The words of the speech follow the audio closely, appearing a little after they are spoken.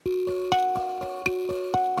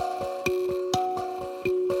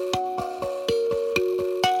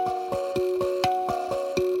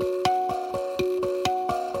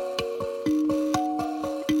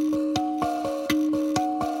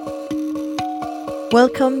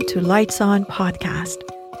Welcome to Lights On Podcast.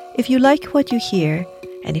 If you like what you hear,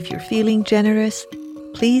 and if you're feeling generous,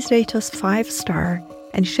 please rate us 5-star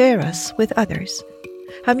and share us with others.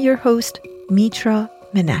 I'm your host, Mitra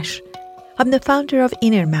Manesh. I'm the founder of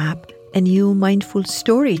InnerMap, a new mindful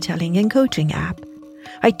storytelling and coaching app.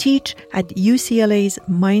 I teach at UCLA's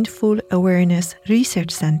Mindful Awareness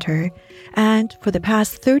Research Center, and for the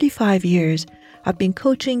past 35 years, I've been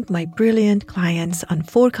coaching my brilliant clients on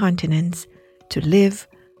 4 continents to live,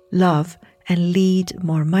 love, and lead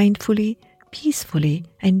more mindfully, peacefully,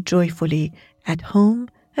 and joyfully at home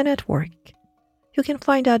and at work. You can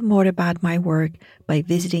find out more about my work by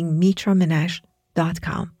visiting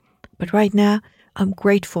mitramanesh.com. But right now, I'm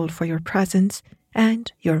grateful for your presence and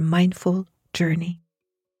your mindful journey.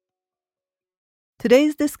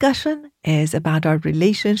 Today's discussion is about our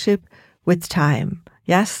relationship with time.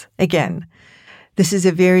 Yes, again, this is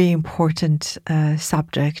a very important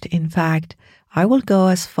subject. In fact, I will go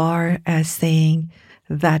as far as saying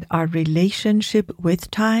that our relationship with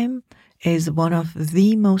time is one of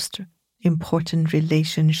the most important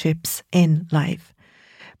relationships in life,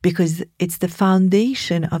 because it's the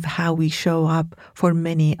foundation of how we show up for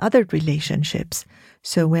many other relationships.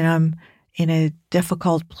 So when I'm in a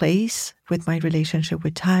difficult place with my relationship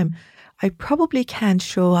with time, I probably can't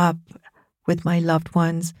show up with my loved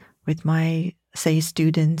ones, with my, say,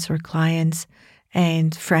 students or clients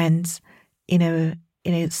and friends in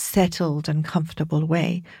a settled and comfortable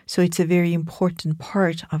way. So it's a very important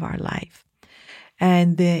part of our life.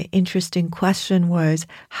 And the interesting question was,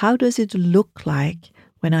 how does it look like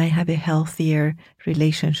when I have a healthier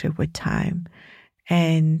relationship with time?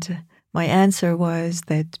 And my answer was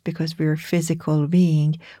that because we're a physical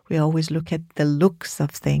being, we always look at the looks of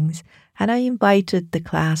things. And I invited the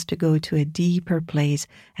class to go to a deeper place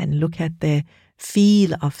and look at the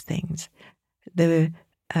feel of things. The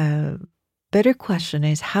better question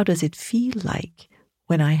is, how does it feel like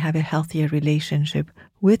when I have a healthier relationship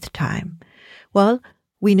with time? Well,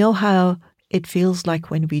 we know how it feels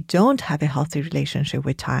like when we don't have a healthy relationship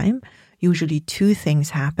with time. Usually 2 things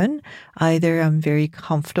happen. Either I'm very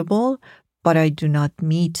comfortable, but I do not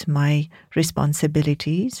meet my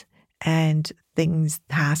responsibilities and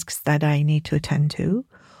tasks that I need to attend to,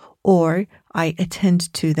 or I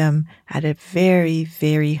attend to them at a very,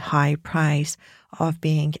 very high price of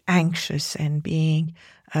being anxious and being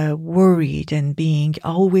worried and being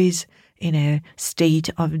always in a state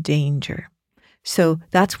of danger. So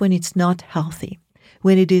that's when it's not healthy.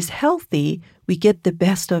 When it is healthy, we get the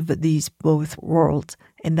best of these both worlds,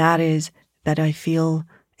 and that is that I feel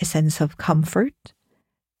a sense of comfort,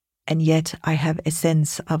 and yet I have a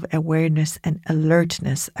sense of awareness and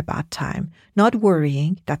alertness about time. Not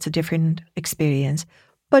worrying, that's a different experience,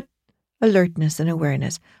 but alertness and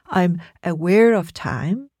awareness. I'm aware of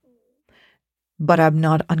time, but I'm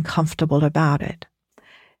not uncomfortable about it.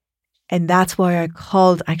 And that's why I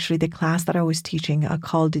called actually the class that I was teaching, I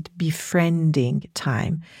called it Befriending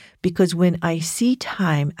Time. Because when I see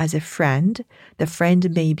time as a friend, the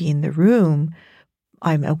friend may be in the room,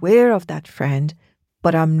 I'm aware of that friend,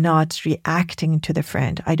 but I'm not reacting to the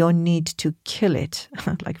friend. I don't need to kill it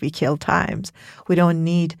like we kill times. We don't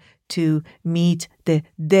need to meet the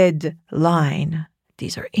deadline.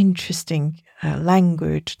 These are interesting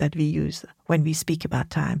language that we use when we speak about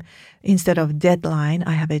time. Instead of deadline,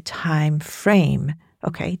 I have a time frame.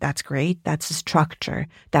 Okay, that's great. That's a structure.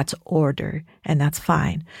 That's order, and that's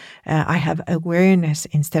fine. I have awareness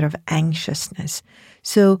instead of anxiousness.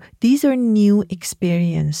 So these are new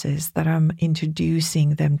experiences that I'm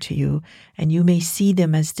introducing them to you, and you may see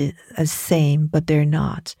them as same, but they're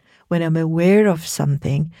not. When I'm aware of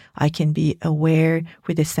something, I can be aware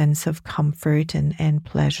with a sense of comfort and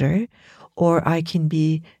pleasure, or I can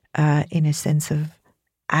be in a sense of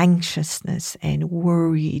anxiousness and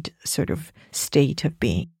worried sort of state of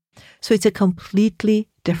being. So it's a completely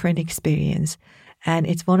different experience. And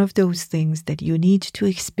it's one of those things that you need to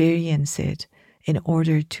experience it in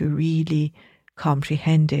order to really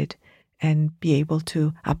comprehend it and be able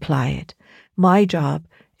to apply it. My job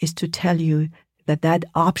is to tell you that that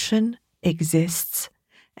option exists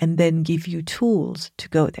and then give you tools to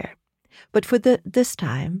go there. But for this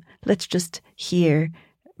time, let's just hear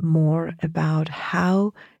more about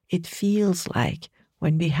how it feels like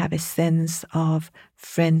when we have a sense of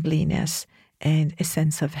friendliness and a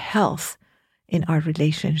sense of health in our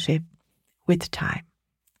relationship with time.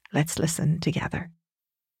 Let's listen together.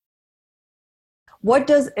 What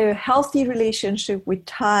does a healthy relationship with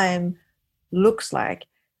time looks like?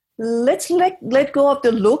 Let's let go of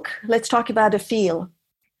the look. Let's talk about the feel.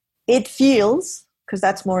 It feels, because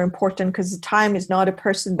that's more important, because time is not a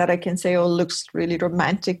person that I can say, oh, looks really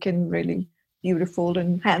romantic and really beautiful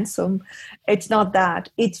and handsome. It's not that.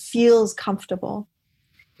 It feels comfortable.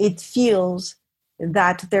 It feels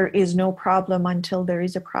that there is no problem until there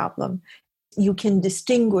is a problem. You can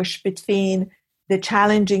distinguish between the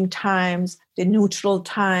challenging times, the neutral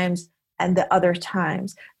times, and the other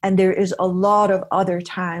times. And there is a lot of other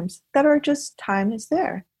times that are just, time is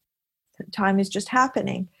there. Time is just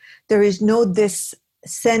happening. There is no this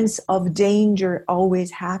sense of danger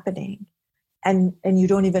always happening. And you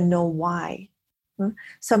don't even know why.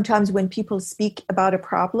 Sometimes when people speak about a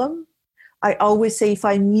problem, I always say, if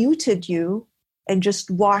I muted you and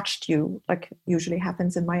just watched you, like usually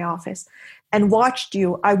happens in my office, and watched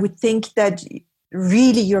you, I would think that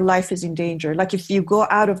really your life is in danger. Like if you go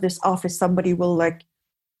out of this office, somebody will like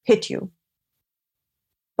hit you.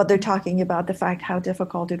 But they're talking about the fact how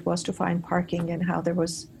difficult it was to find parking and how there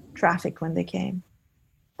was traffic when they came.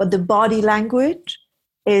 But the body language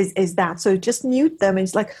is that. So just mute them.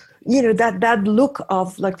 It's like, that look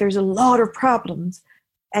of like there's a lot of problems,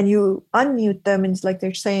 and you unmute them and it's like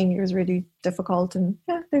they're saying it was really difficult, and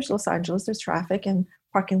yeah, there's Los Angeles, there's traffic, and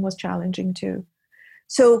parking was challenging too.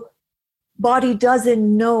 So body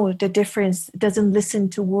doesn't know the difference, doesn't listen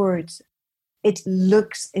to words. It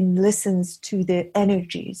looks and listens to the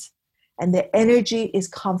energies, and the energy is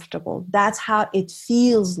comfortable. That's how it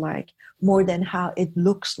feels like, more than how it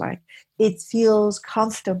looks like. It feels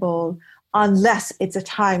comfortable unless it's a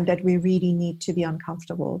time that we really need to be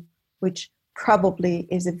uncomfortable, which probably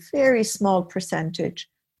is a very small percentage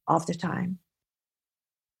of the time.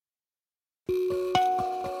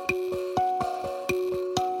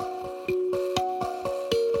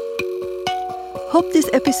 Hope this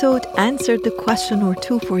episode answered a question or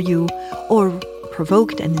two for you, or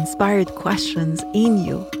provoked and inspired questions in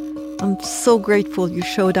you. I'm so grateful you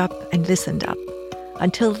showed up and listened up.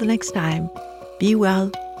 Until the next time, be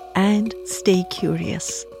well and stay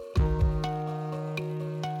curious.